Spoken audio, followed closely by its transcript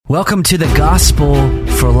Welcome to the Gospel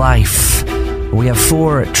for Life. We have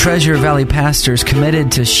 4 Treasure Valley pastors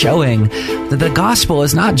committed to showing that the gospel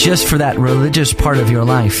is not just for that religious part of your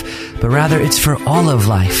life, but rather it's for all of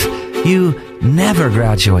life. You never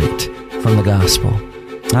graduate from the gospel.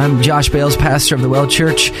 I'm Josh Bales, pastor of the Well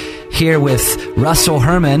Church, here with Russell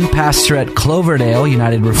Herman, pastor at Cloverdale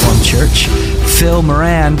United Reformed Church, Phil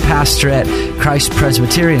Moran, pastor at Christ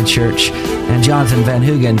Presbyterian Church, and Jonathan Van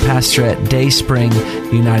Hoogen, pastor at Dayspring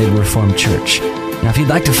United Reformed Church. Now, if you'd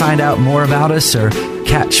like to find out more about us or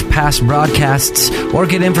catch past broadcasts or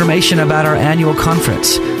get information about our annual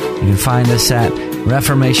conference, you can find us at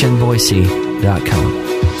reformationboise.com.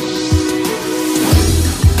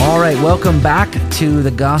 All right, welcome back to the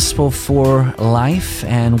Gospel for Life,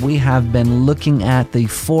 and we have been looking at the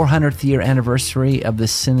 400th year anniversary of the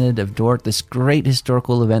Synod of Dort, this great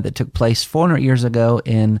historical event that took place 400 years ago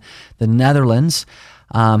in the Netherlands.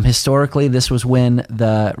 Historically, this was when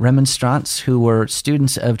the Remonstrants, who were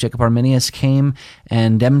students of Jacob Arminius, came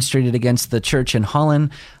and demonstrated against the church in Holland,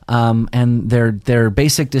 and their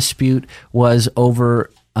basic dispute was over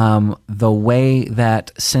the way that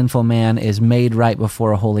sinful man is made right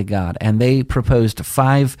before a holy God. And they proposed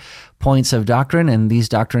 5 points of doctrine, and these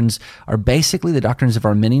doctrines are basically the doctrines of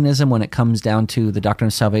Arminianism when it comes down to the doctrine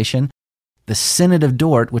of salvation. The Synod of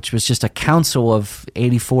Dort, which was just a council of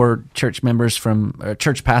 84 church members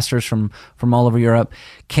church pastors from all over Europe,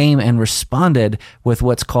 came and responded with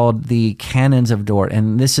what's called the Canons of Dort.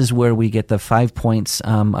 And this is where we get the 5 points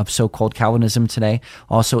of so-called Calvinism today,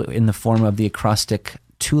 also in the form of the acrostic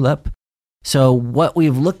TULIP. So what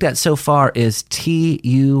we've looked at so far is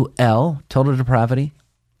TUL, total depravity,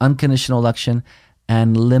 unconditional election,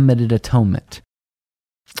 and limited atonement.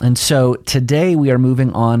 And so today we are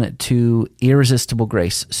moving on to irresistible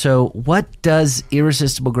grace. So what does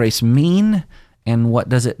irresistible grace mean, and what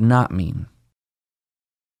does it not mean?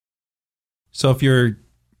 So if you're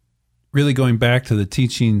really going back to the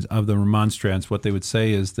teachings of the Remonstrants, what they would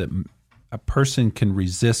say is that a person can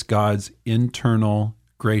resist God's internal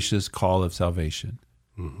gracious call of salvation.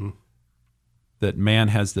 Mm-hmm. That man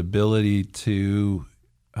has the ability to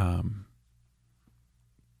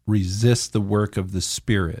resist the work of the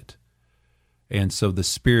Spirit. And so the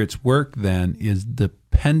Spirit's work then is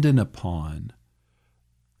dependent upon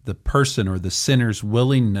the person or the sinner's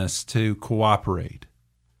willingness to cooperate.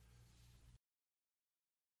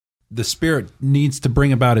 The Spirit needs to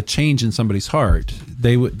bring about a change in somebody's heart.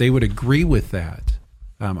 They would agree with that.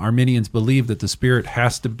 Arminians believe that the Spirit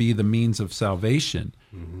has to be the means of salvation.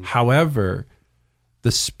 Mm-hmm. However,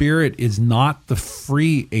 the Spirit is not the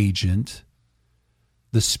free agent.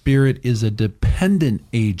 The Spirit is a dependent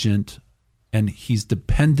agent, and he's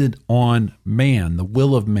dependent on man, the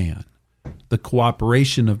will of man, the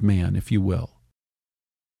cooperation of man, if you will.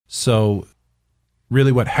 So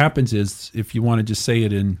really what happens is, if you want to just say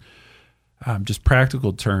it in just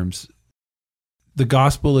practical terms, the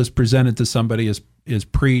gospel is presented to somebody as is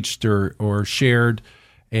preached or shared,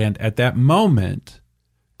 and at that moment,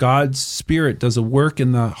 God's Spirit does a work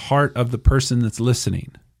in the heart of the person that's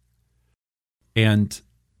listening and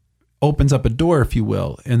opens up a door, if you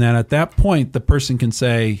will. And then at that point, the person can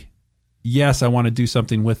say, yes, I want to do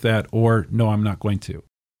something with that, or no, I'm not going to.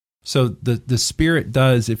 So the Spirit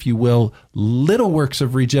does, if you will, little works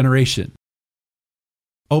of regeneration.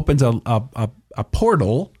 Opens a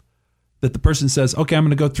portal that the person says, okay, I'm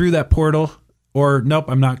going to go through that portal, or nope,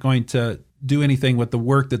 I'm not going to do anything with the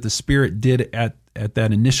work that the Spirit did at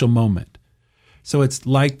that initial moment. So it's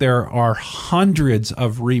like there are hundreds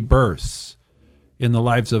of rebirths in the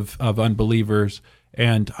lives of unbelievers,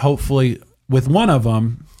 and hopefully with one of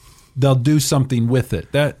them, they'll do something with it.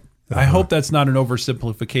 I hope that's not an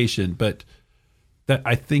oversimplification, but that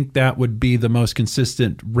I think that would be the most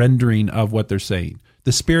consistent rendering of what they're saying.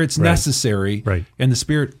 The Spirit's necessary, and the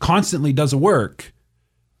Spirit constantly does a work,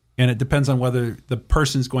 and it depends on whether the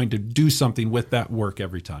person's going to do something with that work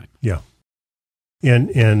every time. Yeah.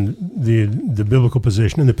 And the biblical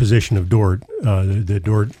position and the position of Dort,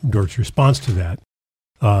 Dort's response to that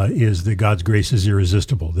is that God's grace is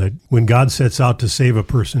irresistible, that when God sets out to save a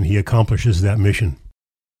person, he accomplishes that mission.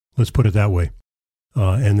 Let's put it that way.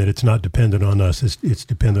 And that it's not dependent on us, it's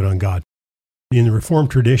dependent on God. In the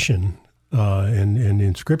Reformed tradition and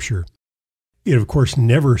in Scripture, it of course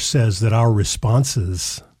never says that our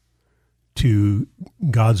responses to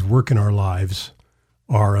God's work in our lives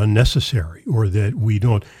are unnecessary or that we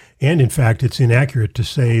don't. And in fact, it's inaccurate to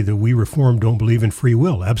say that we Reformed don't believe in free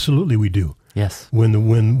will. Absolutely we do. Yes.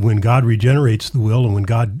 When God regenerates the will and when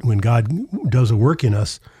God does a work in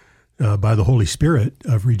us by the Holy Spirit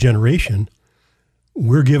of regeneration,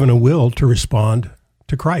 we're given a will to respond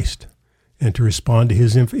to Christ. and to respond to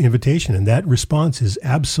his invitation. And that response is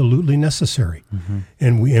absolutely necessary.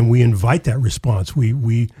 And we invite that response.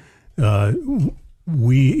 We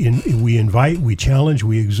invite, we challenge,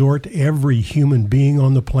 we exhort every human being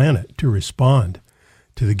on the planet to respond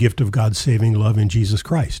to the gift of God's saving love in Jesus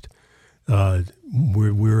Christ.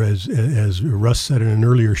 We're as Russ said in an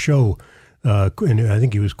earlier show, and I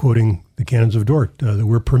think he was quoting the canons of Dort, that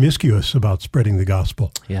we're promiscuous about spreading the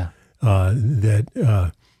gospel. Yeah.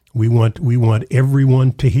 That we want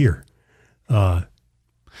everyone to hear.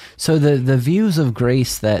 So the views of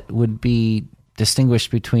grace that would be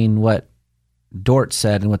distinguished between what Dort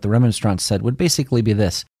said and what the Remonstrants said would basically be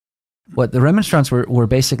this. What the Remonstrants were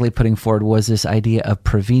basically putting forward was this idea of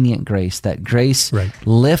prevenient grace, that grace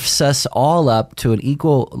lifts us all up to an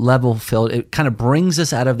equal level field. It kind of brings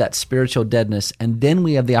us out of that spiritual deadness, and then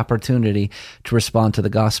we have the opportunity to respond to the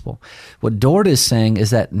gospel. What Dort is saying is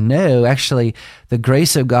that no, actually, the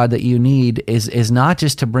grace of God that you need is not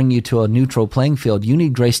just to bring you to a neutral playing field. You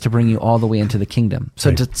need grace to bring you all the way into the kingdom.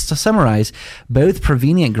 So to summarize, both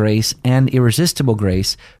prevenient grace and irresistible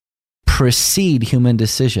grace precede human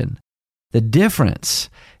decision. The difference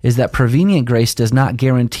is that prevenient grace does not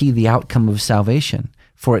guarantee the outcome of salvation,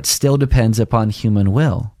 for it still depends upon human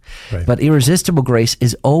will. Right. But irresistible grace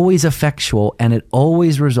is always effectual, and it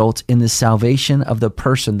always results in the salvation of the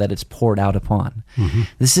person that it's poured out upon.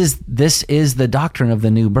 This is the doctrine of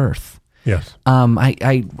the new birth. Yes.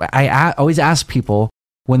 I always ask people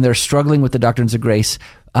when they're struggling with the doctrines of grace,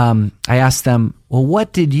 I ask them, well,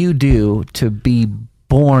 what did you do to be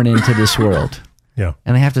born into this world? Yeah.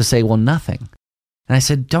 And they have to say, well, nothing. And I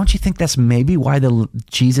said, don't you think that's maybe why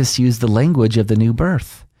Jesus used the language of the new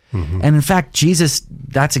birth? And in fact,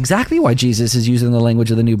 that's exactly why Jesus is using the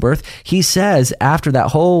language of the new birth. He says, after that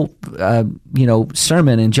whole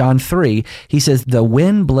sermon in John 3, he says, the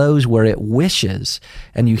wind blows where it wishes,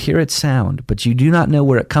 and you hear its sound, but you do not know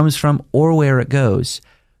where it comes from or where it goes.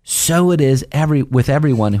 So it is with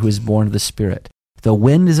everyone who is born of the Spirit. The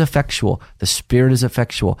wind is effectual. The Spirit is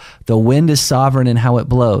effectual. The wind is sovereign in how it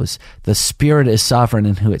blows. The Spirit is sovereign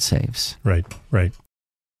in who it saves. Right.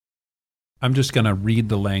 I'm just going to read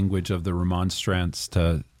the language of the Remonstrants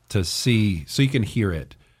to see, so you can hear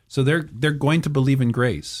it. So they're going to believe in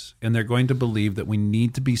grace, and they're going to believe that we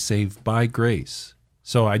need to be saved by grace.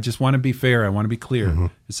 So I just want to be fair. I want to be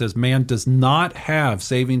clear. It says, man does not have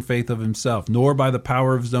saving faith of himself, nor by the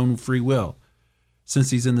power of his own free will, since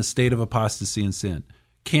he's in the state of apostasy and sin,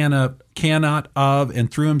 cannot of and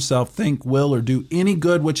through himself think, will, or do any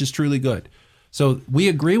good which is truly good. So we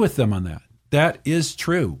agree with them on that. That is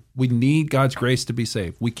true. We need God's grace to be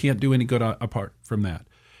saved. We can't do any good apart from that.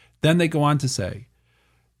 Then they go on to say,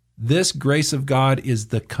 this grace of God is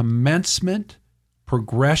the commencement,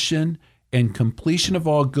 progression, and completion of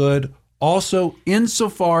all good, also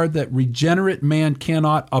insofar that regenerate man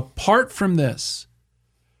cannot, apart from this,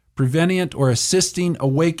 prevenient or assisting,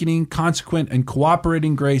 awakening, consequent, and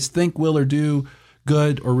cooperating grace, think, will, or do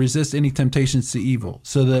good, or resist any temptations to evil,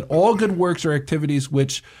 so that all good works or activities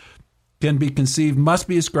which can be conceived must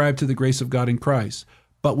be ascribed to the grace of God in Christ.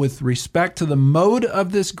 But with respect to the mode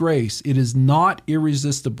of this grace, it is not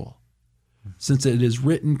irresistible, since it is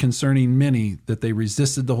written concerning many that they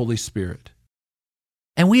resisted the Holy Spirit.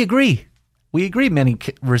 And we agree. We agree many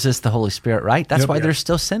resist the Holy Spirit, right? That's why there's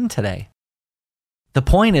still sin today. The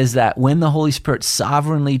point is that when the Holy Spirit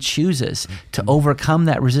sovereignly chooses to overcome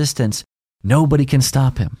that resistance, nobody can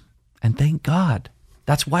stop him. And thank God.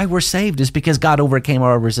 That's why we're saved, is because God overcame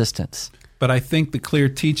our resistance. But I think the clear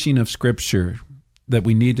teaching of Scripture that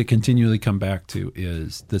we need to continually come back to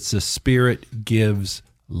is that the Spirit gives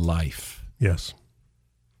life. Yes.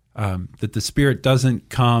 That the Spirit doesn't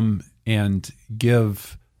come and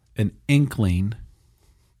give an inkling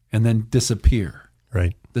and then disappear.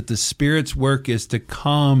 Right. That the Spirit's work is to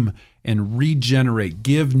come and regenerate,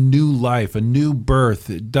 give new life, a new birth.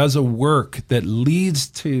 It does a work that leads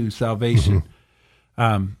to salvation.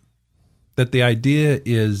 That the idea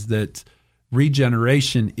is that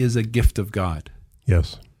regeneration is a gift of God.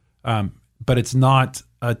 Yes. But it's not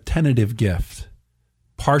a tentative gift,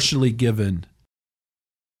 partially given,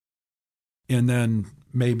 and then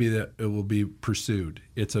maybe that it will be pursued.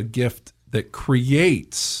 It's a gift that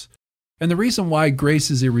creates. And the reason why grace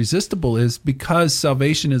is irresistible is because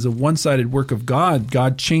salvation is a one-sided work of God,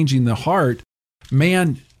 God changing the heart.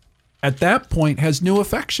 Man, at that point, has new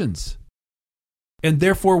affections and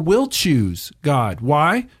therefore will choose God.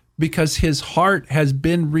 Why? Because his heart has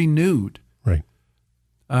been renewed. Right.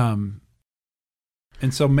 And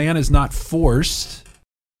so man is not forced.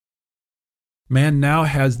 Man now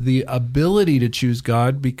has the ability to choose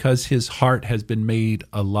God because his heart has been made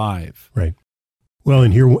alive. Right. Well,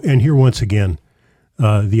 and here once again,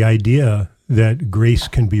 the idea that grace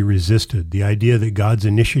can be resisted, the idea that God's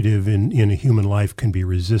initiative in a human life can be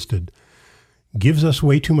resisted, gives us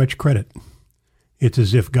way too much credit. It's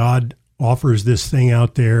as if God offers this thing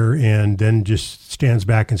out there and then just stands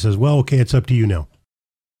back and says, well, okay, it's up to you now.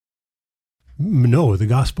 No, the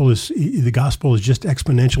gospel is just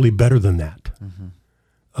exponentially better than that.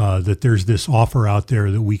 Mm-hmm. That there's this offer out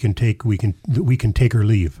there that we can take or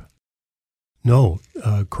leave. No,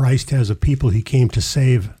 Christ has a people he came to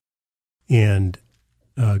save, and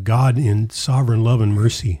God in sovereign love and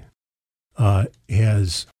mercy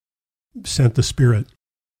has sent the Spirit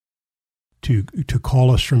to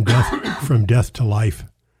call us from death to life.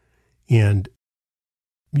 And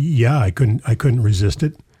yeah, I couldn't resist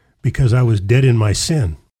it because I was dead in my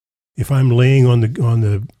sin. If I'm laying on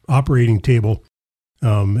the operating table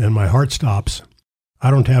and my heart stops,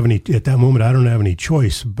 at that moment I don't have any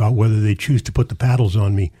choice about whether they choose to put the paddles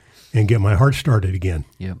on me and get my heart started again.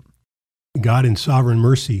 Yep. God in sovereign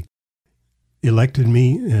mercy elected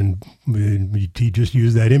me, and he just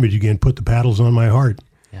used that image again, put the paddles on my heart.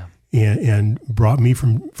 And brought me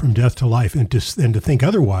from death to life. And to think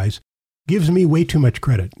otherwise gives me way too much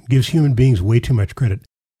credit, gives human beings way too much credit.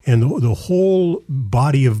 And the whole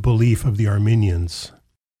body of belief of the Arminians,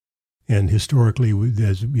 and historically,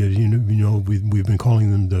 as you know, we've been calling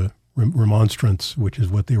them the Remonstrants, which is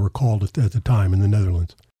what they were called at the time in the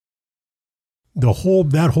Netherlands. That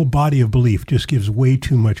whole body of belief just gives way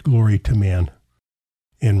too much glory to man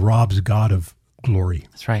and robs God of glory.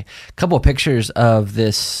 That's right. A couple of pictures of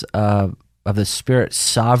this, of the Spirit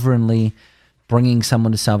sovereignly bringing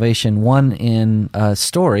someone to salvation. One in the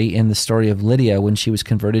story of Lydia when she was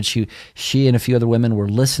converted. She and a few other women were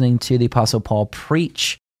listening to the Apostle Paul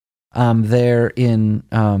preach there in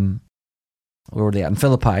where were they at? In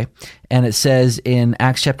Philippi. And it says in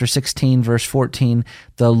Acts chapter 16, verse 14,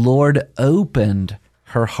 the Lord opened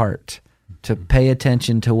her heart to pay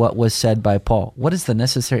attention to what was said by Paul. What is the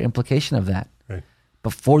necessary implication of that?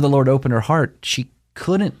 Before the Lord opened her heart, she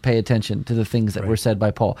couldn't pay attention to the things that were said by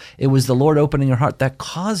Paul. It was the Lord opening her heart that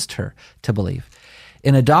caused her to believe.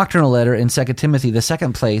 In a doctrinal letter in 2 Timothy, the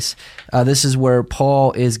second place, this is where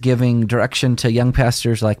Paul is giving direction to young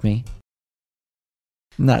pastors like me,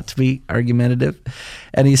 not to be argumentative.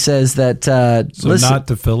 And he says that... listen, not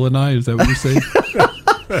to Phil and I, is that what you're saying?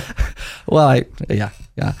 Well, yeah.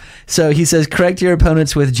 So he says, correct your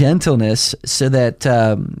opponents with gentleness so that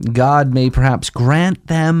God may perhaps grant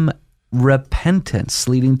them repentance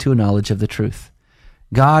leading to a knowledge of the truth.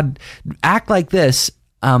 God, act like this,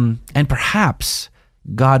 and perhaps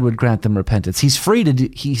God would grant them repentance. He's free to do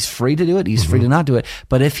it. He's free to not do it.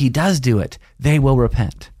 But if he does do it, they will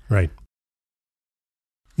repent. Right.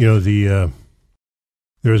 You know,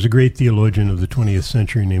 there was a great theologian of the 20th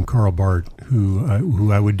century named Karl Barth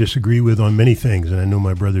who I would disagree with on many things, and I know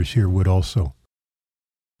my brothers here would also.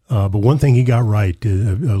 But one thing he got right, a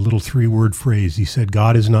little 3-word phrase. He said,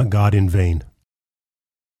 God is not God in vain.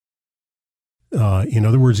 In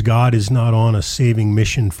other words, God is not on a saving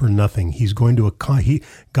mission for nothing. He's going to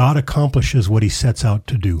God accomplishes what he sets out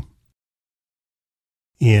to do.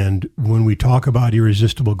 And when we talk about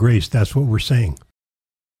irresistible grace, that's what we're saying.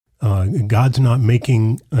 God's not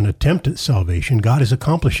making an attempt at salvation. God is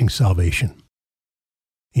accomplishing salvation.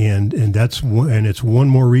 And it's one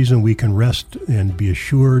more reason we can rest and be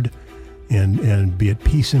assured and be at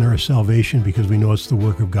peace in our salvation, because we know it's the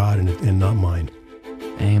work of God and not mine.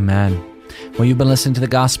 Amen. Well, you've been listening to The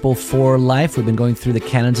Gospel for Life. We've been going through the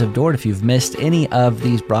canons of Dort. If you've missed any of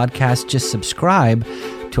these broadcasts, just subscribe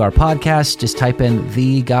to our podcast. Just type in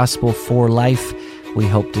The Gospel for Life. We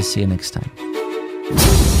hope to see you next time.